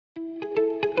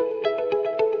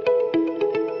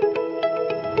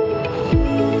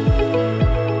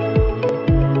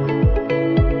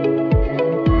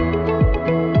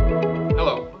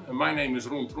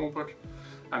is Trompert.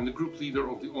 I'm the group leader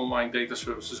of the online data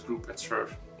services group at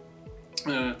SURF.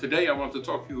 Today I want to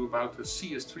talk to you about the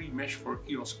CS3 Mesh for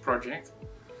EOS project,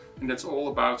 and that's all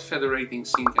about federating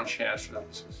sync and share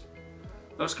services.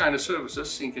 Those kind of services,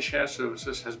 sync and share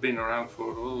services, has been around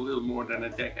for a little more than a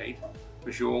decade.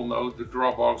 As you all know, the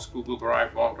Dropbox, Google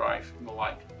Drive, OneDrive and the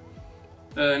like.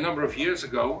 A number of years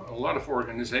ago, a lot of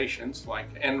organizations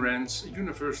like NRANs,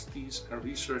 universities and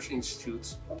research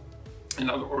institutes and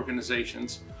other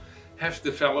organizations have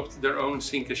developed their own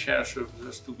sync and share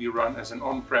services to be run as an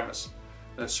on-premise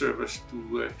service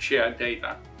to share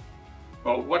data.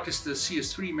 Well, what is the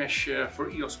CS3 Mesh for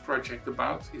EOS project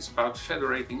about? It's about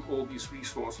federating all these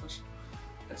resources,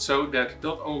 and so that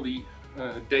not only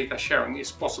data sharing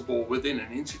is possible within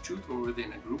an institute or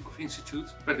within a group of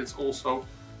institutes, but it's also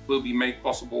will be made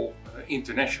possible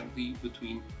internationally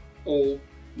between all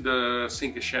the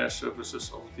sync and share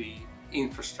services of the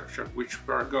infrastructure, which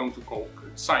we are going to call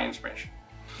Science Mesh.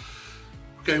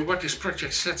 Okay, what this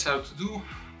project sets out to do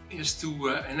is to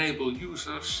enable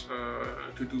users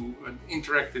to do an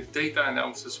interactive data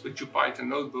analysis with Jupyter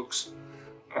notebooks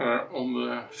on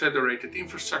the federated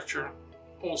infrastructure,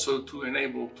 also to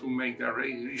enable to make their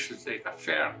research data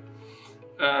fair.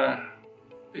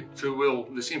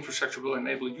 This infrastructure will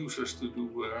enable users to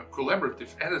do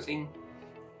collaborative editing,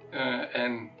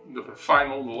 and the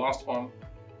last one,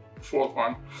 fourth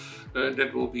one,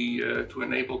 that will be to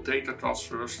enable data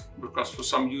transfers, because for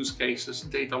some use cases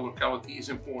data locality is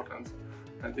important,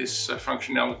 and this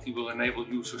functionality will enable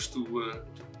users to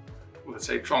let's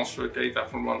say, transfer data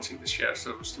from one sync and share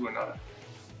service to another.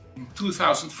 In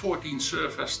 2014,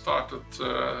 SURF has started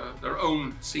their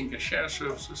own sync and share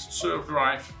services, SURF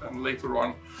Drive, and later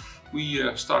on we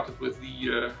started with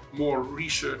the more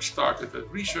research-targeted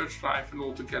Research Drive, and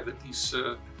altogether these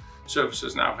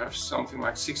services now have something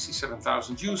like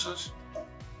 67,000 users.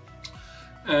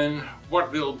 And what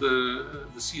will the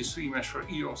CS3 Mesh for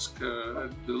EOS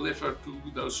deliver to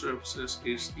those services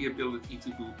is the ability to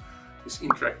do this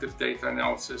interactive data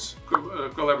analysis,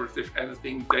 collaborative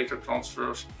editing, data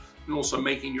transfers, and also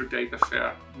making your data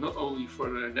fair, not only for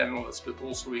the Netherlands but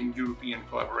also in European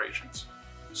collaborations.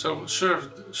 So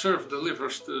SURF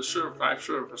delivers the SURF Drive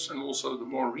service and also the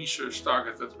more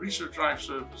research-targeted Research Drive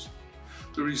service.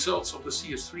 The results of the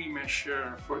CS3 Mesh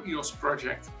for EOS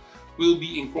project will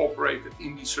be incorporated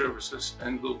in these services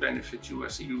and will benefit you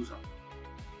as a user.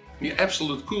 The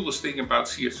absolute coolest thing about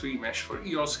CS3 Mesh for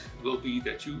EOS will be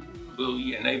that you will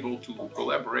be enabled to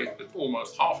collaborate with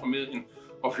almost 500,000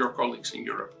 of your colleagues in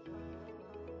Europe.